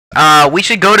We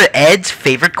should go to Ed's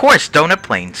favorite course, Donut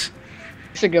Plains.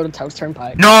 We should go to Toast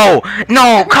Turnpike. No,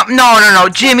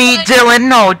 Jimmy, Dylan,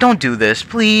 no, don't do this,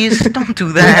 please. Don't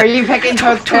do that. Are you picking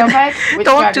Toast Turnpike?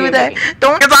 Don't do that.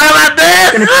 Don't, cause I love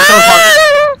this.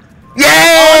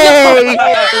 Yay!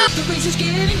 The race is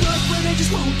getting rough, but I just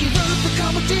won't give up. The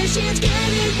competition's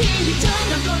getting really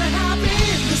tight. I'm gonna hop in,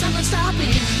 cause I'm not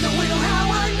stopping. Knowing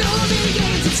how I know the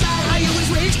game's inside. I always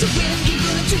race to win, keep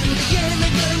it to the end. I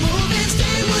gotta move and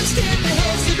stay one step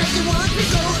ahead. So that you want me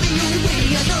go the only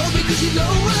way I know. Because you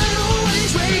know I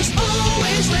always race,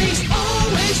 always race,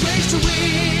 always race to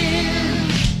win.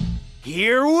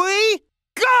 Here we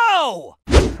go!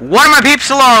 What are my peeps?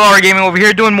 TheLPGamerify Gaming over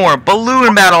here doing more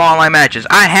balloon battle online matches.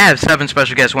 I have 7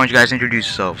 special guests. Why don't you guys introduce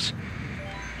yourselves?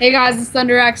 Hey guys, it's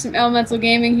ThunderX from Elemental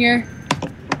Gaming here.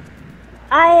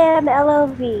 I am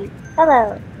LOV.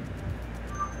 Hello.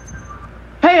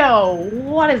 Heyo,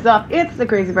 what is up? It's the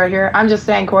Crazy Bird here. I'm just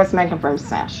saying, course man confirms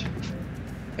Smash.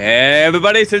 Hey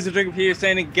everybody, Sister Drink here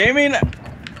saying gaming,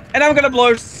 and I'm gonna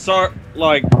blow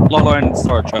Lolo and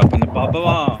Sarge up in the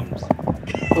Bob-ombs.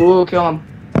 Ooh, kill him.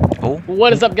 Oh.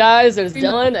 What is up, guys? There's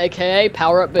Dylan, aka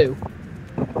Power Up Boo.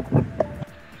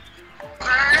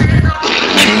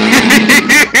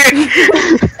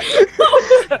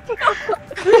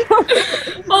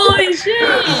 Holy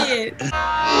shit!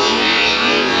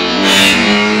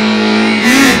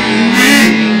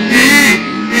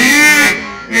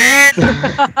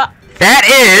 That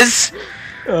is.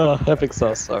 Oh, epic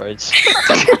sauce, Sarge.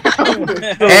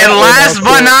 And last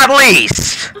but not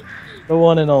least, The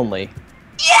one and only.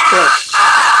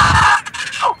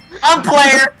 I'm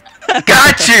player.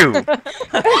 got you. Oh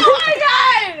my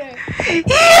god!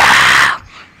 Yeah.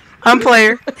 I'm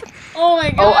player. Oh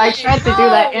my god! Oh, I tried to do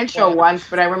that intro once,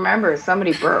 but I remember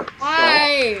somebody burped. So.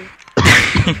 Why?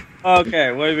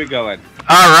 Okay, where are we going?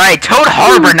 All right, Toad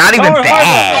Harbor, not even Toad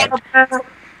bad.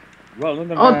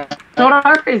 Rolling Oh, Toad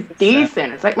Harbor is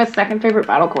decent. It's like my second favorite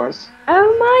battle course.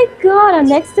 Oh my god, I'm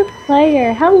next to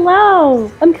player.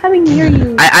 Hello. I'm coming near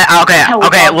you.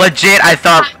 Okay, legit. I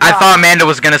thought Amanda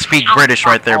was gonna speak British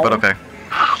right there, but okay.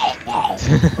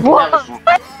 What?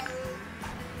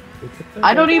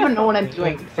 I don't even know what I'm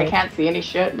doing because I can't see any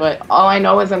shit, but all I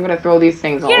know is I'm gonna throw these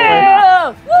things all over.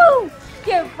 Yeah! Woo!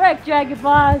 Get wrecked, Dragon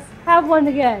Boss. Have one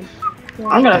again.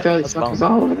 I'm gonna throw these fuckers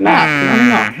all over the map.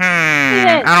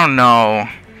 I don't know.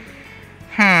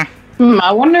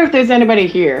 I wonder if there's anybody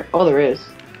here. Oh, there is.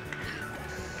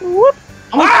 Whoop.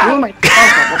 I'm gonna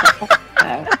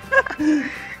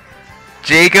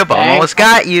Jacob almost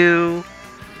got you.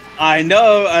 I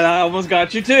know, and I almost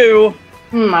got you too.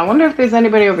 I wonder if there's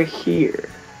anybody over here.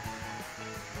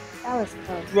 That was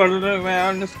close. Running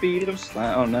around the speed of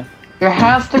sound. There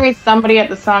has to be somebody at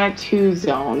the Sonic 2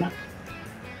 zone.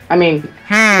 I mean,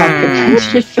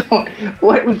 Sonic zone.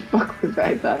 What the fuck was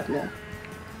that? No.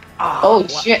 Oh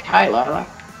shit! Hi, Lara.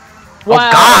 Wow.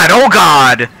 Oh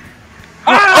God!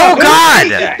 Oh God!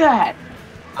 Look at that.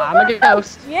 I'm a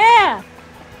ghost. Yeah!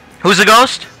 Who's the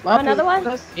ghost? Another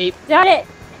one? Eight. Done it!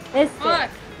 Missed Fuck.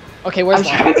 it. Okay, where's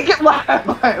I'm trying to get Lara.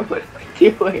 What am I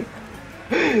doing?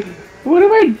 What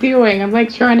am I doing? I'm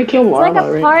like trying to kill It's Lara. like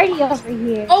a party over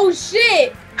here. Oh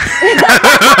shit!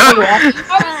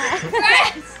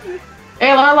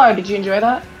 Hey, Lara, did you enjoy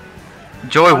that?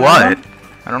 Joy, what?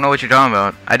 I don't know what you're talking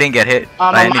about. I didn't get hit by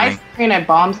On my anything. screen, I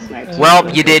bomb sniped. Well,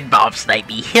 you did Bob snipe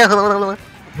me. What's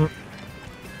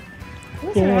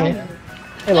around here?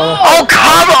 Hey, Lola. Oh,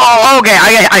 come on! Okay,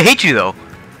 I hate you though.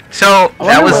 So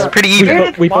that was pretty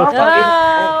even. We both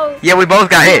Oh! Yeah, we both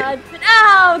got hit.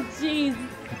 Oh, jeez.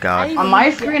 God. On my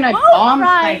screen, I Oh, bomb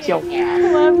right. sniped your ass.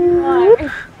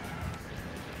 Whoever.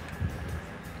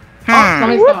 Oh,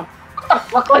 somebody's coming. What the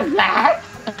fuck was that?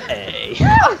 Hey.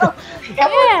 Yeah.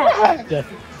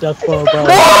 Death from above.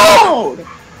 Whoa!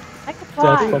 Like a Death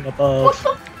fly. from above. What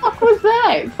the fuck was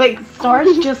that? It's like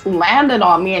Sarge just landed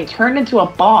on me and turned into a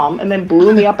bomb and then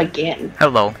blew me up again.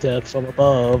 Hello. Death from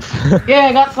above. Yeah,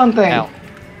 I got something. Ow.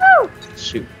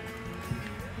 Shoot.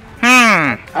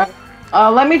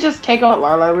 Let me just take out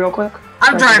Larla real quick.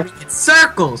 I'm driving in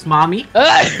circles, mommy.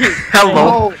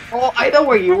 Hello. Oh, I know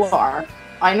where you are.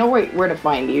 I know where to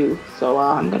find you, so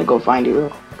I'm gonna go find you real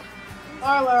quick.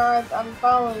 Arla, I'm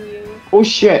following you. Oh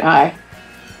shit, hi.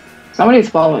 Somebody's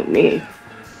following me.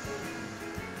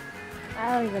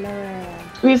 I don't even know where I am.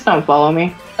 Please don't follow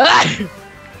me.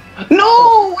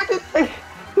 No! What did they...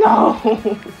 No!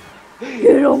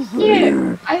 Get over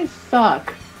Shit, I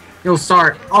suck. Yo,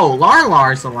 Sarge. Oh,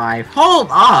 Larlar's alive. Hold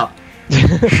up. I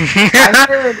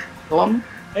heard kill him.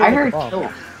 I heard kill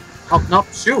him. Oh, no,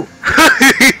 shoot.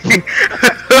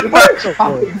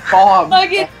 Fucking bomb.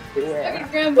 Fuck it. Yeah. Fucking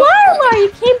grandpa. Larla, you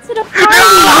came to the party!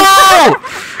 No!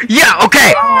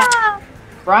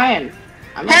 Brian.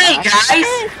 Hey guys!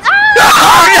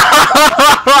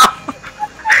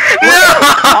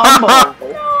 Combo.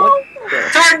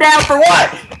 Turn down for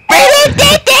what?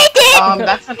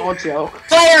 That's an old joke.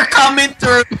 Player coming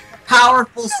through.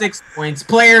 Powerful 6 points.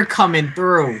 Player coming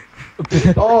through.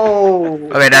 Oh.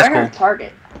 Okay, that's where? cool.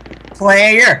 Target.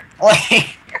 Player.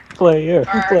 Player. Player.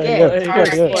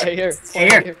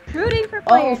 Rooting for Oh,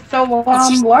 players. so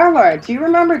Warlord, do you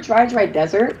remember Dry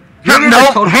Desert? No,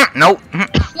 no. You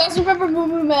guys remember Moo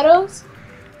Moo Meadows?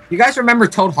 You guys remember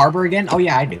Toad Harbor again? Oh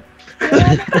yeah, I do. June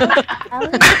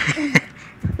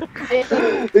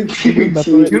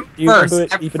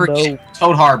 1st, never forget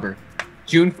Toad Harbor.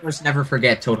 June 1st, never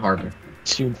forget Toad Harbor.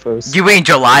 June 1st. You mean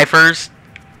July 1st?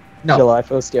 No. July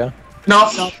 1st, yeah. No,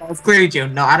 it's clearly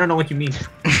June. No, I don't know what you mean.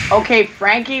 Okay,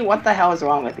 Frankie, what the hell is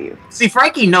wrong with you? See,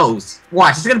 Frankie knows.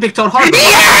 Watch, he's gonna pick Toad Harbor.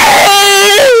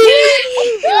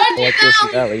 Like Yoshi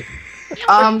Valley.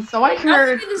 So I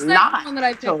heard That's the not second one that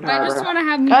I picked. Toad I just Harbor. want to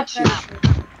have me. Got you.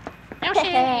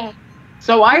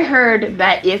 So I heard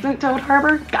that isn't Toad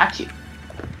Harbor. Got you.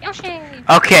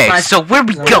 Okay, so where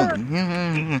we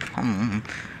going?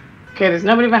 Okay, there's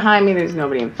nobody behind me. There's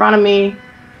nobody in front of me.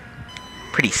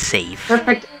 Pretty safe.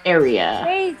 Perfect area.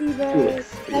 Crazy, bird.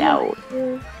 Loud.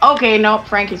 Okay, nope.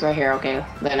 Frankie's right here. Okay,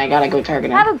 then I gotta go target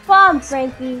him. Have a bomb,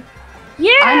 Frankie. I'm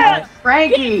Yeah! not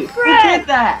Frankie. Who did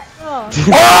that? Oh.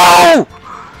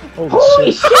 Oh!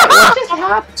 Holy shit! What just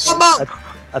happened? Come on!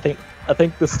 I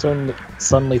think this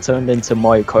suddenly turned into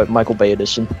Mario Kart Michael Bay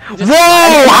edition. Whoa!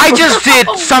 I just did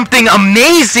something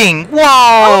amazing!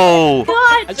 Whoa!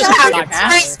 God, I just had a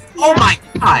nice. Oh my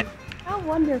god! how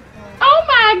wonderful. Oh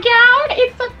my god!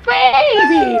 It's a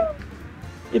baby.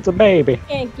 It's a baby. You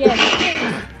can't get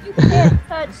it. You can't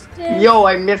touch this. Yo,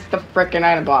 I missed the frickin'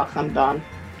 item box. I'm done.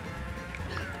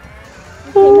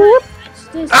 You cannot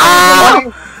touch this. Ah!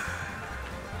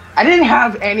 I didn't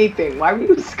have anything. Why were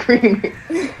you screaming?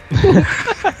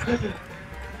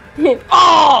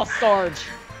 Oh, Sarge!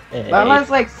 Lala's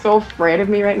like so afraid of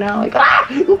me right now. Like, ah!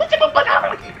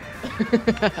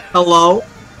 Hello?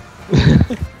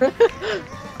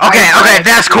 Okay,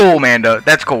 that's cool, Mando.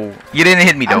 That's cool. You didn't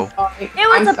hit me though.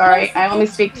 I'm sorry. I only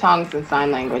speak tongues and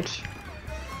sign language.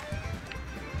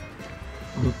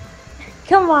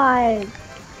 Come on.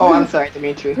 Oh, I'm sorry,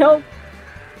 Dimitri. Nope.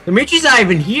 Dimitri's not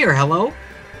even here. Hello?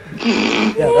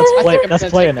 Yeah, that's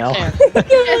player now. Yes,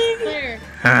 there.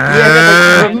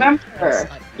 Yeah, but remember.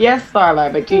 Yes,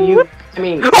 Starla, but do you? I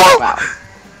mean, wow.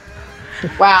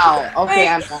 Wow. Okay,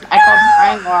 I'm done. I called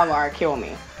Brian Larlar. Kill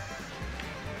me.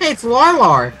 Hey, it's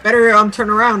Larlar. Better turn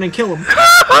around and kill him.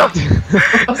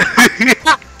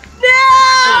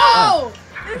 No!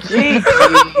 Jeez.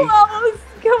 Close.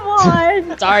 Come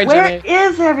on. Sorry, Where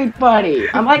is everybody?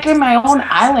 I'm like in my own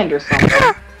island or something.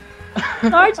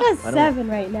 Sarge has 7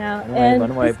 right now, and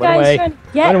run away, this run guy's away, trying to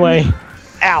get Run away. me.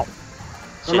 Ow.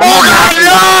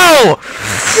 Oh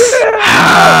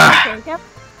god, Okay, yep.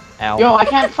 Ow. Yo, I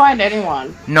can't find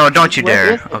anyone. no! No, don't you Where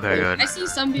dare. is it? Okay, good. I see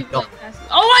some people like passing.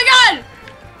 Oh my god!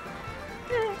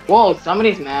 Whoa,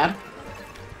 somebody's mad.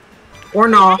 Or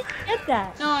not. Get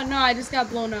that. No, I just got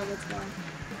blown up. Let's go.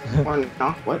 Or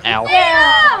no? What? Ow.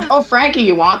 Yeah! Oh, Frankie,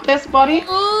 you want this, buddy?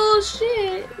 Oh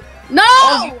shit! No!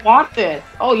 Oh, you want this?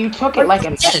 Oh, you took it like a.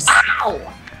 Yes. Ow!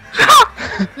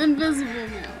 Invisible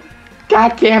now.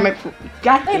 God damn it!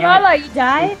 God Hey, damn it! Lala, you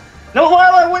died? No,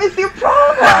 Lala, what is your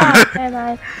problem? Oh, am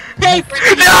I? Hey,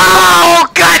 No!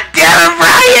 God damn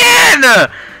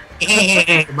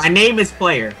it, my name is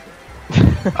Player.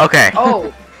 Brian! Okay.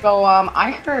 Oh, so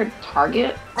I heard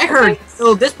target. I heard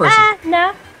kill this person. Ah,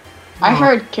 no. I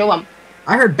heard kill him.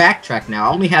 I heard backtrack now.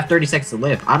 I only have 30 seconds to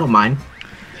live. I don't mind.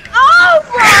 Oh,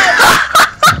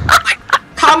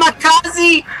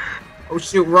 Kamikaze! Oh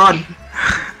shoot, run.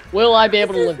 Will I be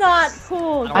able this is not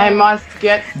cool. I must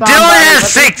get somebody. Dylan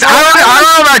has 6. I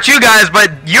don't know about you guys,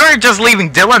 but you're just leaving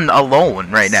Dylan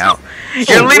alone right now.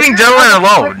 You're leaving Dylan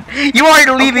alone. You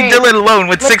are leaving Okay. Dylan alone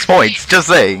with 6 points. Just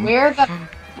saying. Where the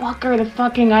fuck are the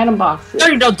fucking item boxes?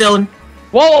 There you go, Dylan.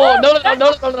 Whoa! No!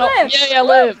 that's live. Yeah, I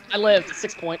lived. I lived.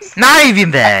 6 points. Not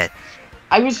even that.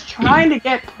 I was trying to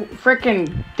get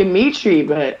frickin' Dimitri,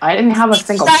 but I didn't have a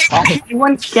single box. You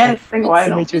wouldn't get a single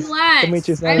item. Dimitri's Relax.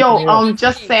 Dimitri's not Yo, here.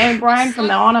 just saying, Brian, from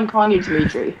now on I'm calling you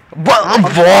Dimitri. What?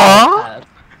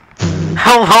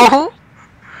 Hello?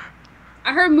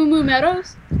 I heard Moo Moo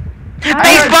Meadows. Base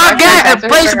God,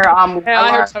 base, Yeah,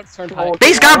 I heard Toad's Turnpike.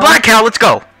 base God Black Cow, let's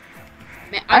go.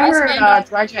 Man, I was heard Mando.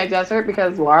 Dry Desert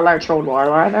because Larlar trolled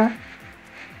Larlar there.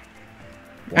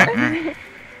 Mm-mm.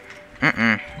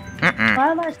 Mm-mm. Mm-mm.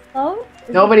 Lala's slow?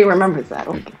 Nobody remembers that.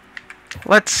 Okay.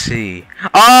 Let's see.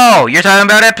 Oh, you're talking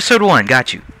about episode 1.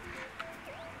 Got you.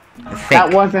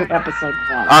 That wasn't episode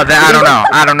 1. Oh, that I don't know.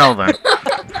 I don't know then.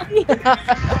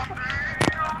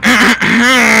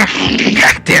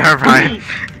 God damn it, Brian.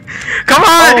 Come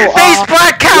on! Face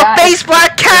black cow! yeah, Face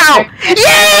black cow!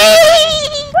 Yay!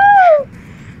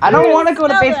 I don't want to go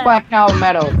to Face Black Cow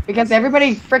Meadow because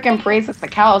everybody freaking praises the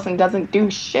cows and doesn't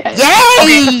do shit.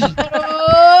 Yay!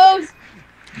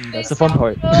 That's the fun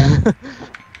part.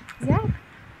 Yeah.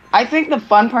 I think the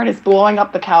fun part is blowing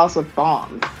up the cows with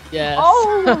bombs. Yes.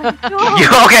 Oh my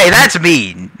god. Okay, that's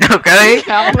mean. Okay?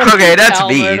 Okay, that's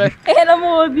mean.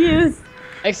 Animal abuse.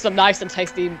 Make some nice and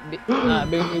tasty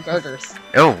moo burgers.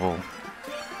 Oh.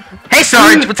 Hey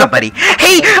Sarge, what's up, buddy?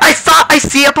 Hey, I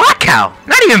see a black cow.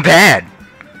 Not even bad.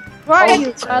 Where are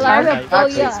you? Oh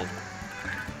yeah.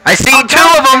 I see 2 of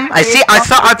them. I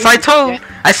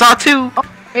saw 2. Oh,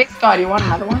 base God, you want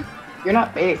another one? You're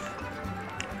not based.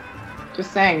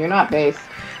 Just saying, you're not based.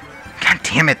 God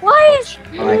damn it. What? So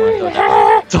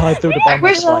I threw the I bomb.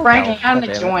 wish at Frank Black Cow. had to God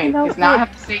damn it. join, No, because now I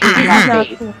have to say you're not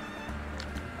based.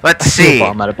 Let's I threw a see.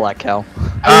 bomb at a black cow.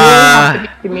 I really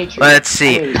have to be Dimitri. Let's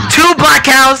see. I mean, 2 black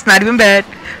cows, not even bad.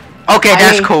 Okay,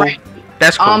 that's cool. Frank,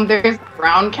 That's cool. there's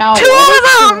brown cow. 2 of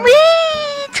them!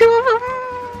 Wee! 2 of them!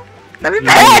 Not even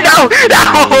bad! No!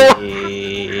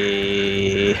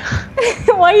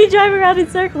 Why are you driving around in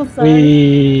circles, Sarge?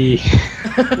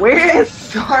 Where is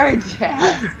Sarge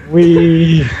at?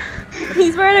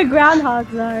 He's wearing a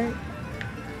groundhog's art.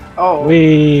 Oh.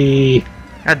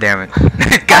 God damn it.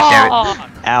 God damn it.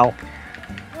 Ow.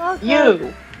 Welcome.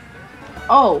 You.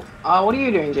 Oh. What are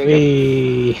you doing,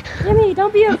 Jacob? Jimmy,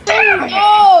 don't be afraid.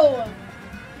 Oh!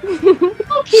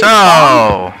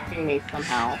 So. Me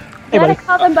somehow. You gotta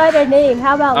call them by their name.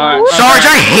 How about Alright, that? Sarge,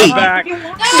 I hate back.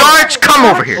 Sarge, come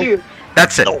over here. You.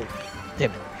 That's it.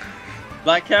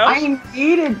 Black cow? I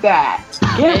needed that.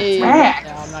 Get Hey, wrecked.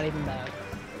 no, I'm not even mad.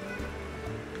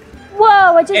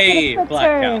 Whoa, I just A did a quick black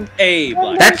cow. turn. A black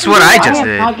cow. That's what I just am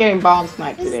did. not getting bomb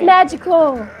sniped This is today.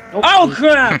 magical. Oh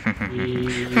crap!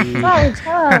 Sarge,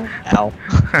 huh? Ow.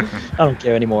 I don't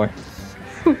care anymore.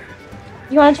 You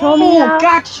wanna troll me Oh, now?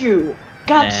 got you.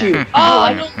 Got you.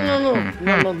 Oh, no.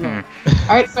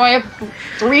 Alright, so I have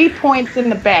 3 points in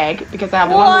the bag because I have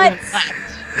What? 1 minute left.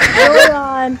 Hold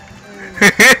on.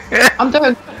 I'm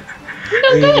done.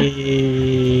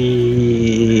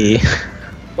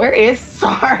 Where is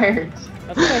Sarge?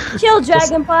 Chill,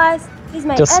 dragonflies. He's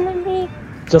my Just- enemy.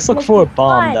 Just look for a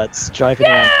bomb that's driving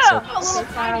around in circles.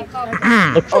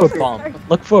 Look for a bomb.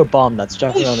 Look for a bomb that's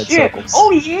driving around in Shit. circles.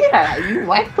 Oh yeah, you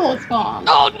like those bombs.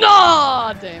 Oh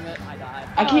no! Damn it, I died.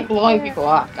 I keep blowing people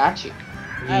up. Got you.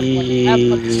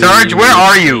 Sarge, where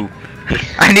are you?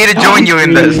 I need to join you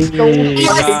in this. He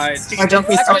died. Sarge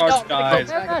died.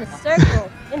 They're on a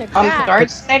circle. In a crack. Sarge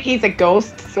said he's a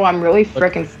ghost, so I'm really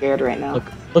freaking scared right now.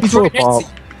 Look for a bomb.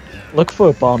 Look for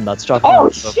a bomb that's driving around Oh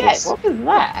in shit! circles. What is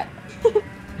that?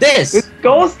 This. There's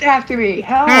ghost after me.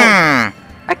 Help! I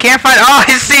can't find. Oh,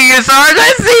 I see you, Sarge.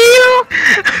 I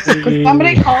see Could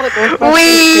somebody call the ghost? you.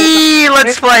 Wee!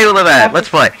 Let's play with that. Let's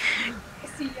play.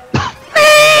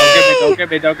 Don't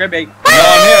get me, don't get me. No,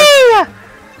 I'm here.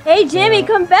 Hey, Jimmy,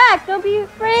 come back. Don't be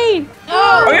afraid.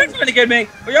 Oh, you're trying to get me.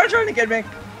 Oh, you're trying to get me.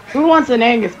 Who wants an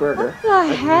Angus burger? What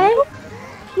the heck?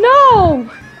 No!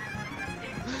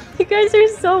 You guys are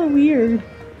so weird.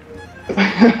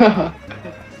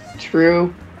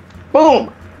 True.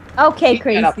 Boom. Okay,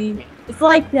 Get up. crazy. It's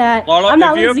like that. Lola, I'm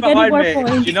not if you're losing any behind more me,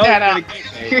 points. you know Get you're up.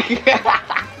 gonna get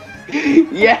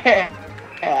me. Yeah.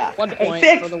 1 point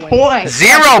 6 for the win. points.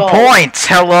 0 Let's go. points.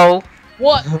 Hello.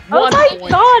 What? Oh 1 my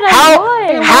point. god, How? I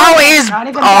won! How is? Not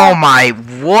even Oh bad. my!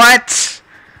 What?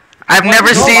 I've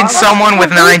never seen someone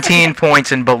with 19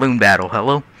 points in balloon battle.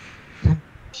 Hello.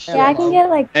 Yeah, I can get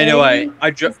like. Anyway,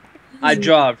 30. I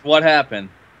dropped. What happened?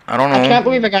 I don't I know. can't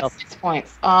believe I got 6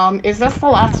 points. Is this the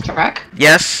last track?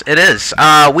 Yes, it is.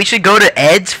 We should go to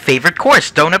Ed's favorite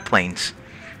course, donut planes.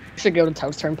 Should go to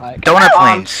Toast Turnpike. Donut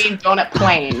planes. Team Donut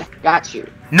Plane. Got you.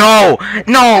 No,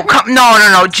 no,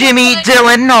 Jimmy,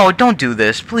 Dylan, no, don't do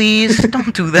this, please.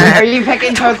 Don't do Are that. you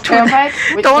picking Toast Turnpike?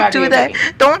 Which Don't track are do you that.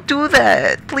 picking? Don't do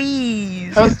that,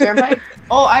 please. Toast Turnpike?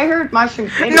 Oh, I heard Mushroom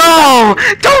City. No,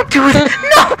 don't do it. No.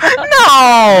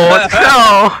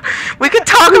 We can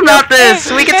talk about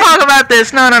this. We can talk about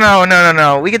this.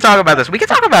 No. We can talk about this. We can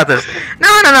talk about this.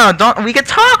 No. Don't. We can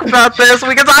talk about this.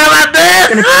 We can talk about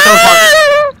this.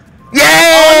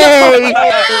 Yay!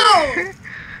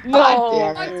 No.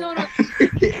 God damn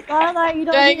it. Starlight, you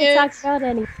don't Dang need to it. talk about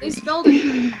anything. They spelled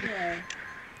it.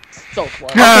 So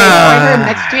close. Okay, so I heard Hmm.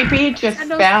 next GP, just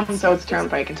spam Toast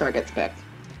Turnpike until it gets picked.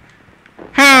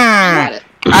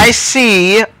 I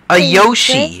see a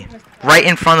Yoshi right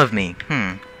in front of me.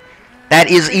 That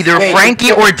is either Wait,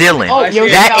 Frankie or Dylan. Oh,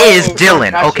 That is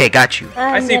Dylan. Okay, got you.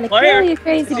 I I'm see gonna player. kill you,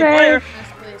 crazy I see player. bird.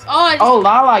 Oh,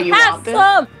 Lala, you Have want this?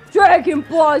 some Dragon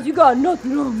Balls. You got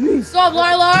nothing on me. Stop,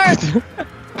 Lila!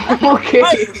 Okay.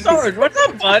 Hey, Sarge, what's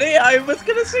up, buddy? I was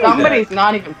gonna say Somebody's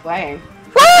not even playing.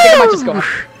 I think I might just go.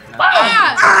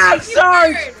 Ah!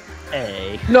 Sarge!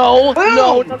 Hey. No,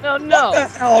 no. What the hell,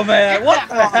 man? What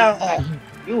the hell?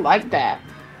 You like that?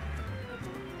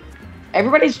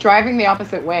 Everybody's driving the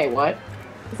opposite way. What?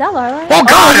 Is that Lala? Oh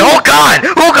god! Oh god!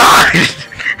 Oh god!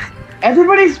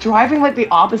 Everybody's driving like the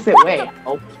opposite way.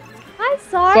 Oh. Hi,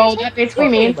 Sarge. So that basically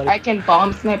means I can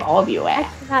bomb snipe all of you. I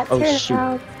forgot Oh, turn shoot.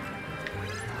 out.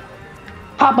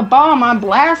 Pop a bomb, I'm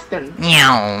blasting.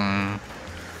 Meow.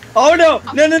 Oh no!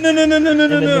 No!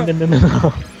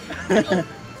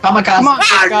 Oh my god. Come on,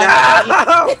 Ah, guys.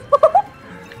 no!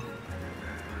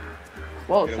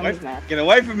 Whoa, Get away, somebody's mad. get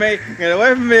away from me! Get away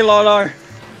from me, Lolar!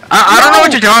 I don't know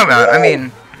what you're talking about. I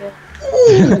mean,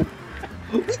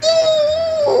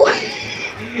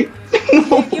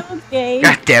 You okay?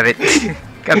 god damn it.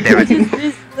 God damn it.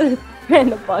 Just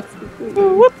random box between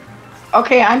you.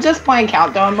 Okay, I'm just playing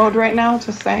countdown mode right now,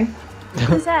 just saying.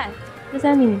 What's that? What does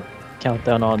that mean?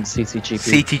 Countdown on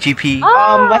CCGP. CTGP.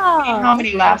 Oh! Let's see how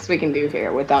many laps we can do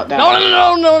here without that. No,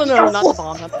 not the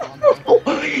bomb, not the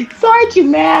bomb. Sarge, you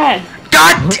mad?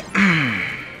 God!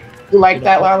 You like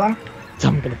that, Lala?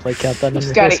 I'm gonna play countdown You on just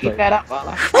the gotta first eat one. that up,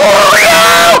 Lala.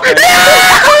 Oh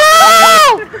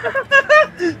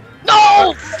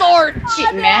No, Sarge!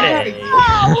 Get mad. Hey.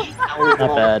 Not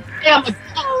bad. Damn, Not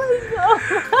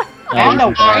and the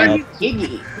even bad. wine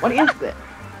Giggy. What is this?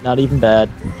 Not even bad.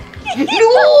 No!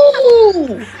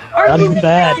 Not even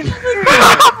bad. no!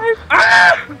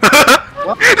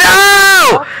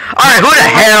 Alright, who the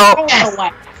hell?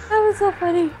 That was so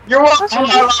funny. You're welcome,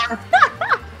 Lala.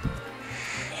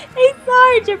 Hey,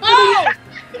 Sarge, you're pretty.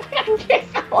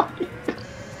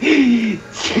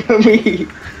 Jimmy.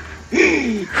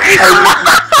 Hey,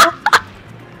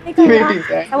 Maybe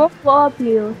I won't blow up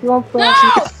you. You won't blow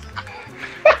up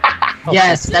No!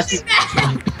 Yes, that's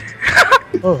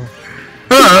Oh.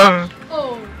 Oh.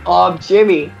 Oh,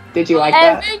 Jimmy, did you like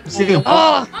that?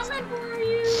 Oh,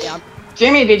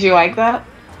 Jimmy, did you like that?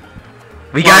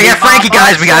 We gotta get Frankie,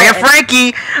 guys. We gotta get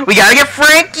Frankie. We gotta get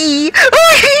Frankie.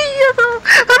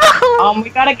 We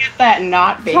gotta get that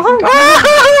not basic.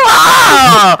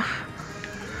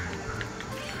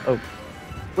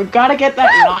 We've gotta get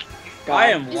that not basic. I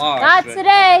am lost. Not man.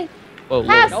 today. Whoa,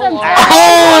 Have no some. more.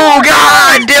 Oh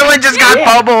god! Dylan just got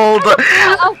bubbled.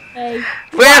 Okay.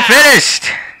 We're finished.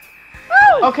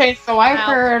 Okay, so I Ow,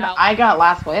 heard ow. I got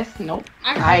last place. Nope.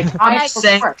 I I'm tied for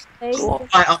saying- first.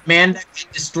 Amanda got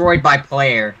destroyed by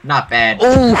player. Not bad.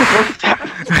 Oh.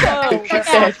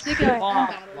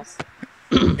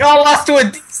 Y'all lost to a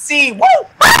DC. Woo!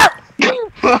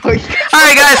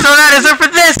 Alright guys, so that is it for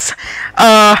this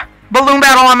balloon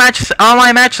battle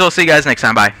online match. So I'll see you guys next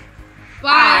time. Bye.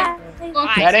 Bye.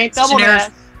 That ain't double dash.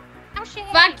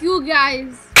 Fuck you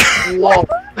guys. Whoa.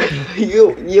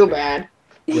 you bad.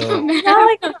 Yo. Now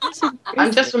I can-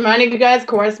 I'm just reminding you guys,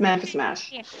 chorus man for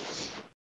Smash.